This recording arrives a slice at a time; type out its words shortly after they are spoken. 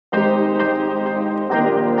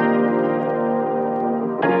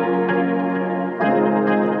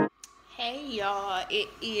it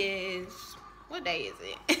is, what day is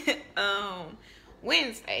it?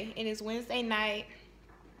 Wednesday. It is Wednesday night.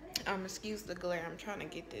 Excuse the glare. I'm trying to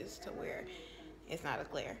get this to where it's not a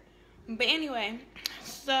glare. But anyway,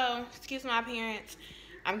 so excuse my appearance.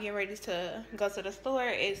 I'm getting ready to go to the store.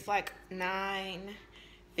 It's like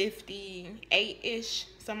 9:58-ish,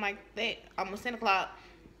 something like that, almost 10 o'clock.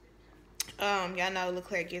 Y'all know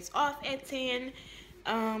LeClair gets off at 10.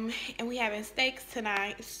 And we having steaks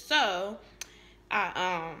tonight, so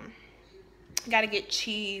I gotta get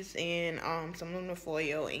cheese and some aluminum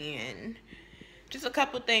foil and just a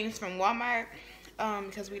couple things from Walmart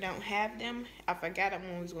because we don't have them. I forgot them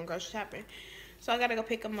when we was gonna go shopping, so I gotta go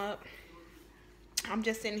pick them up. I'm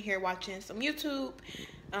just sitting here watching some YouTube.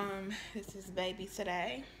 This is baby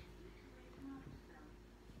today.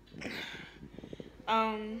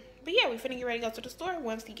 But yeah, we finna get ready to go to the store.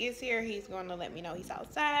 Once he gets here, he's gonna let me know he's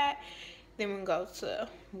outside. Then we can go to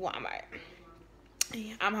Walmart.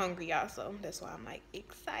 Yeah, I'm hungry, y'all, so that's why I'm like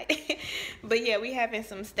excited. But yeah, we having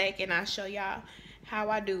some steak, and I'll show y'all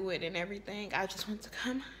how I do it and everything. I just want to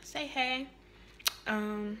come say hey,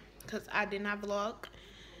 because I did not vlog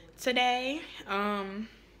today. I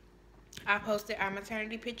posted our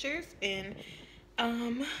maternity pictures, and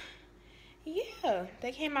yeah,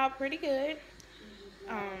 they came out pretty good.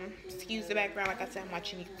 Excuse the background, like I said, I'm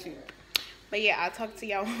watching YouTube. But yeah, I'll talk to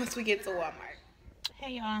y'all once we get to Walmart.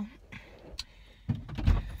 Hey y'all.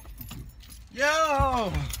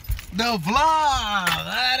 Yo, the vlog.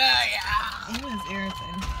 It was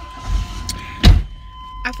irritating.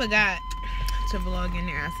 I forgot to vlog in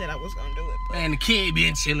there. I said I was gonna do it, but man, the kid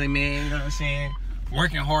been chilling, man. You know what I'm saying?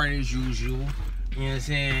 Working hard as usual. You know what I'm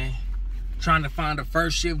saying? Trying to find a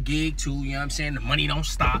first shift gig too. You know what I'm saying? The money don't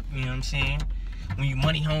stop. You know what I'm saying? When you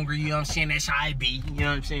money hungry, you know what I'm saying? That's how I be. You know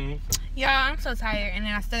what I'm saying? Y'all, I'm so tired, and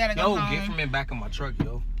then I still gotta go home. Yo, get from in back of my truck,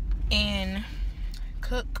 yo. And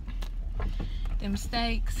cook them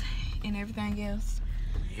steaks and everything else.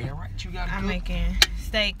 Yeah, right. You gotta I'm making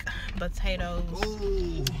steak, potatoes,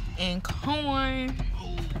 ooh, and corn.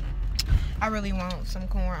 Ooh. I really want some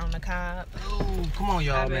corn on the cob. Oh, come on,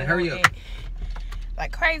 y'all, man. Hurry up.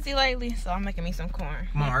 Like crazy lately, so I'm making me some corn.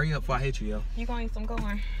 Come on, hurry up before I hit you, yo. You gonna eat some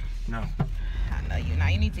corn? No. I know you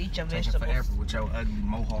not. You need to eat your vegetables. Forever with your ugly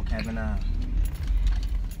mohawk having on.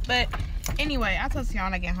 But anyway, I'll talk to y'all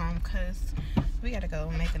when I get home because we gotta go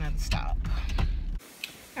make another stop.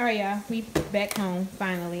 All right, y'all. We back home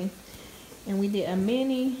finally, and we did a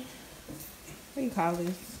mini. What do you call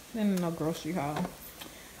this? No grocery haul.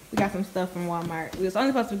 We got some stuff from Walmart. We was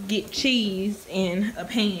only supposed to get cheese in a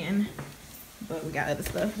pan, but we got other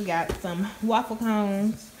stuff. We got some waffle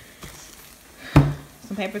cones,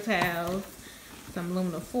 some paper towels, some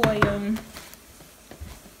aluminum foil,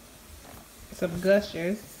 some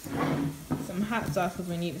gushers, some hot sauce because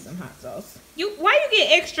we needed some hot sauce. Why you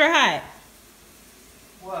get extra hot?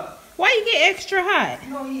 What? Why you get extra hot?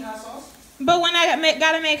 You don't eat hot sauce? But when I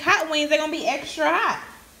gotta make hot wings, they're gonna be extra hot.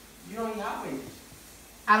 You don't eat hot wings?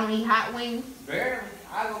 I don't eat hot wings. Barely.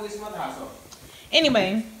 I'll go get some other hot sauce.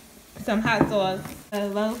 Anyway, some hot sauce, a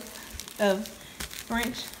loaf of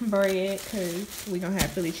French bread because we're gonna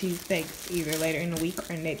have Philly cheesesteaks either later in the week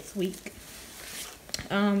or next week.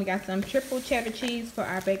 We got some triple cheddar cheese for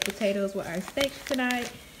our baked potatoes with our steaks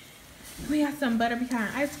tonight. We got some butter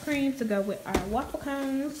pecan ice cream to go with our waffle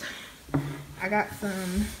cones. I got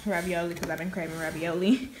some ravioli because I've been craving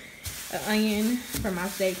ravioli. An onion for my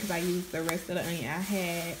steak because I used the rest of the onion I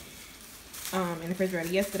had in the refrigerator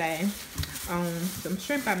yesterday. Some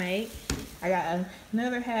shrimp I made. I got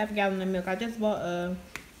another half gallon of milk. I just bought a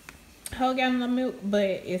whole gallon of milk, but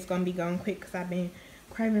it's gonna be gone quick because I've been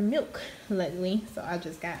craving milk lately, so I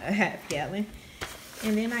just got a half gallon.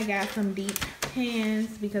 And then I got some deep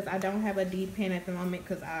pans because I don't have a deep pan at the moment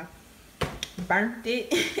because I burnt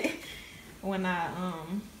it when I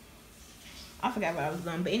forgot what I was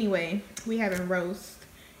doing. But anyway, we having roast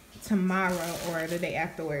tomorrow or the day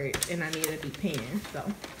afterwards, and I need a deep pan, so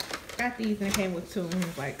got these, and it came with two, and it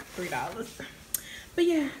was like $3. But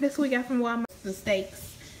yeah, that's what we got from Walmart. The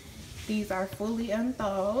steaks, these are fully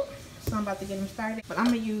unthawed, so I'm about to get them started. But I'm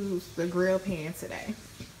gonna use the grill pan today,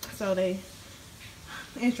 so I'm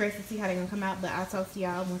interested to see how they're gonna come out. But I'll talk to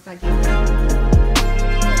y'all once I get them.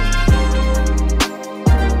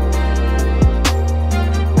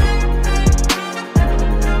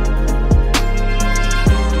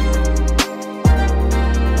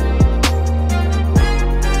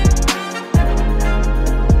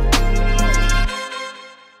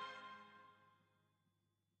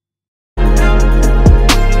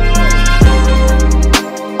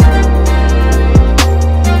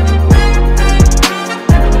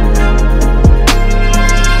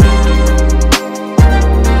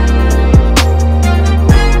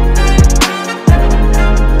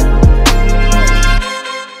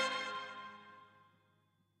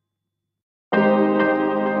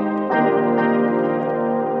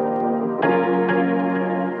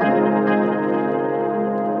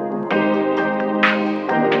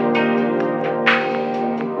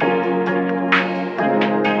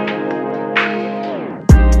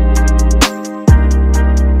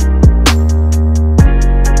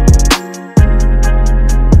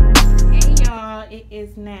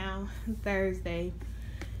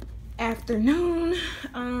 afternoon.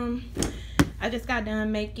 I just got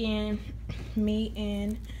done making me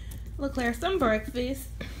and LeClair some breakfast.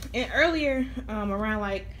 And earlier, around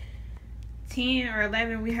like 10 or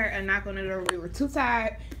 11, we heard a knock on the door. We were too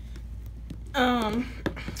tired to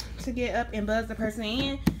get up and buzz the person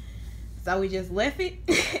in, so we just left it.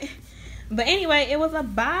 But anyway, it was a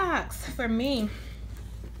box for me.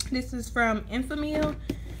 This is from Enfamil,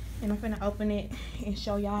 and I'm finna open it and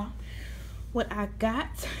show y'all what I got.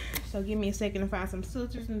 So give me a second to find some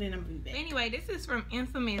scissors and then I'll be back. Anyway, this is from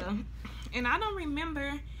Enfamil, and I don't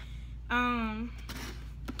remember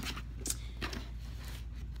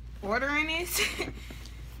ordering this,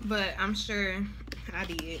 but I'm sure I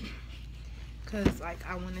did, because like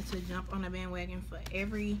I wanted to jump on a bandwagon for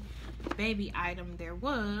every baby item there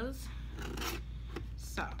was.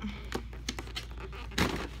 So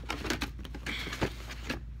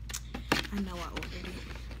I know I ordered it.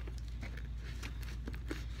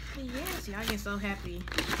 But yes, y'all get so happy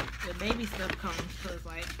the baby stuff comes, because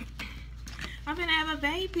like I'm gonna have a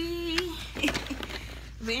baby.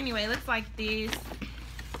 But anyway, it looks like this.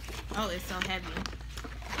 Oh, it's so heavy.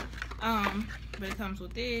 But it comes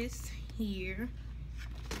with this here.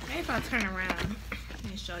 Maybe if I turn around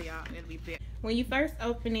and show y'all, it'll be better. When you first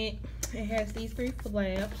open it, it has these 3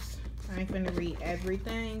 flaps. I ain't gonna read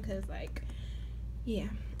everything, cause like, yeah.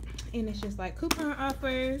 And it's just like coupon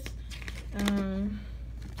offers.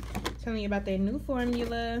 Telling you about their new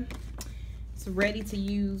formula. It's ready to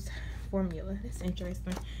use formula. That's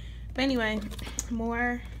interesting. But anyway,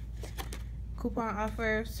 more coupon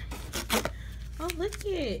offers. Oh, look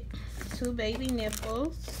at 2 baby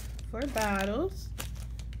nipples for bottles.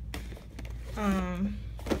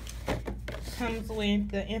 Comes with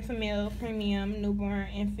the Enfamil Premium Newborn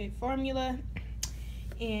Infant Formula,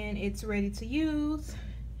 and it's ready to use,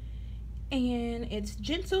 and it's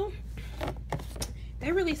gentle.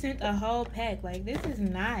 They really sent a whole pack. Like, this is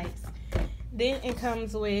nice. Then it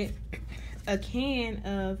comes with a can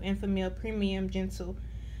of Enfamil Premium Gentle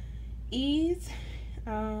Ease,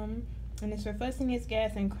 and it's for fussiness,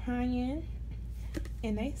 gas, and crying.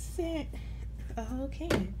 And they sent a whole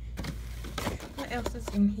can. What else is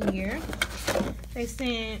in here? They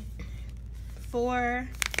sent 4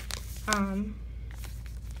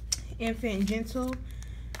 infant gentle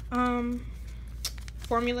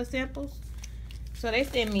formula samples. So they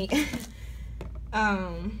sent me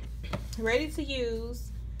ready to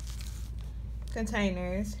use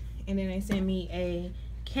containers, and then they sent me a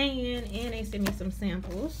can, and they sent me some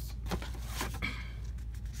samples.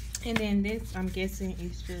 And then this, I'm guessing,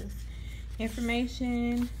 is just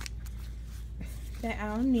information that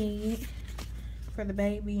I'll need for the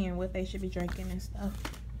baby and what they should be drinking and stuff.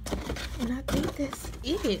 And I think that's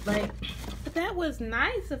it. Like, but that was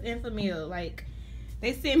nice of Enfamil. Like,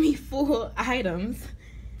 they sent me full items,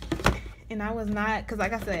 and I was not, because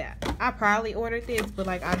like I said, I probably ordered this, but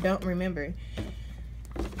like I don't remember.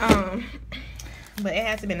 But it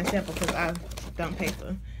has to be in a sample, because I don't pay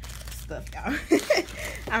for stuff, y'all.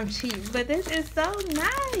 I'm cheap, but this is so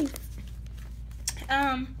nice.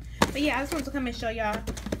 But yeah, I just wanted to come and show y'all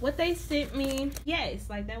what they sent me. Yes,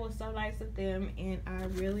 like that was so nice of them, and I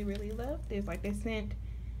really, really love this. Like, they sent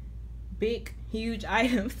big, huge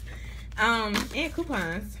items, and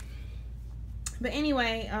coupons. But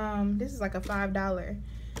anyway, this is like a $5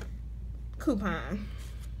 coupon,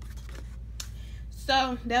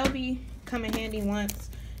 so that'll be come in handy once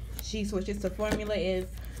she switches to formula if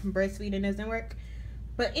breastfeeding doesn't work.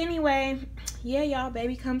 But anyway, yeah, y'all,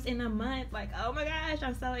 baby comes in a month. Like, oh my gosh,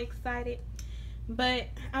 I'm so excited. But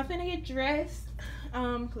I'm finna get dressed.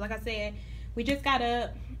 Like I said, we just got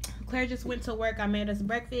up. Claire just went to work. I made us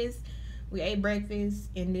breakfast. We ate breakfast,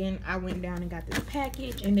 and then I went down and got this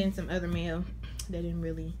package, and then some other mail that didn't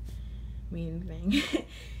really mean anything.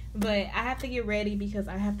 But I have to get ready because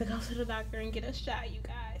I have to go to the doctor and get a shot, you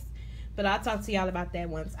guys. But I'll talk to y'all about that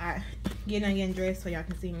once I get done getting dressed, so y'all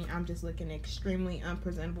can see me. I'm just looking extremely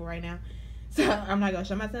unpresentable right now, so I'm not gonna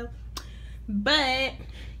show myself. But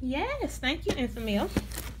yes, thank you, Enfamil.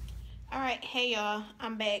 All right, hey y'all,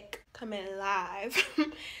 I'm back, coming live.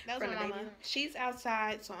 That was my mama. She's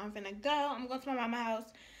outside, so I'm finna go. I'm going to my mama's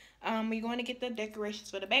house. We're going to get the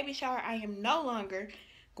decorations for the baby shower. I am no longer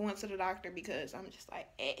going to the doctor because I'm just like,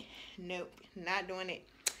 nope, not doing it.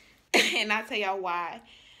 And I'll tell y'all why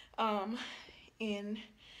in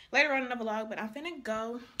later on in the vlog. But I'm finna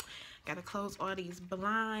go. Gotta close all these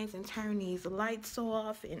blinds and turn these lights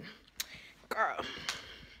off, and girl,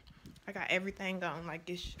 I got everything on. Like,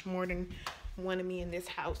 it's more than one of me in this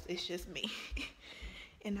house. It's just me.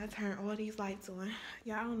 And I turn all these lights on.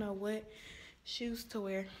 Y'all don't know what shoes to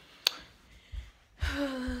wear.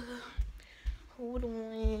 Hold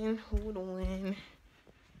on.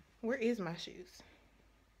 Where is my shoes?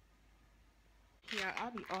 Yeah, I'll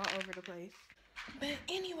be all over the place. But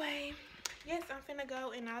anyway, yes, I'm finna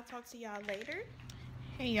go and I'll talk to y'all later.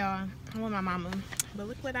 Hey y'all, I'm with my mama. But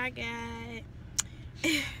look what I got.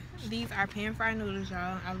 These are pan fried noodles,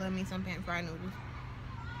 y'all. I love me some pan fried noodles.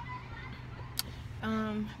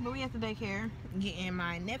 But we at the daycare getting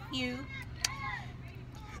my nephew.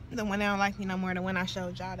 The one that don't like me no more, the one I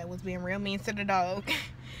showed y'all that was being real mean to the dog.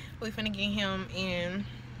 We finna get him and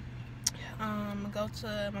go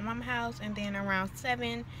to my mama's house, and then around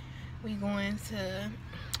 7 we going to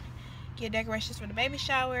get decorations for the baby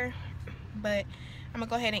shower. But I'm gonna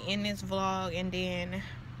go ahead and end this vlog and then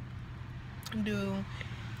do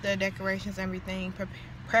the decorations, everything,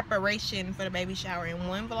 preparation for the baby shower in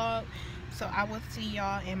one vlog. So I will see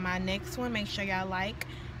y'all in my next one. Make sure y'all like,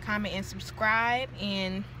 comment, and subscribe,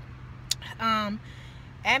 and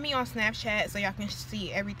add me on Snapchat so y'all can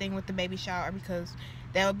see everything with the baby shower, because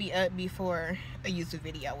that will be up before a YouTube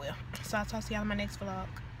video will. So I'll talk to y'all in my next vlog.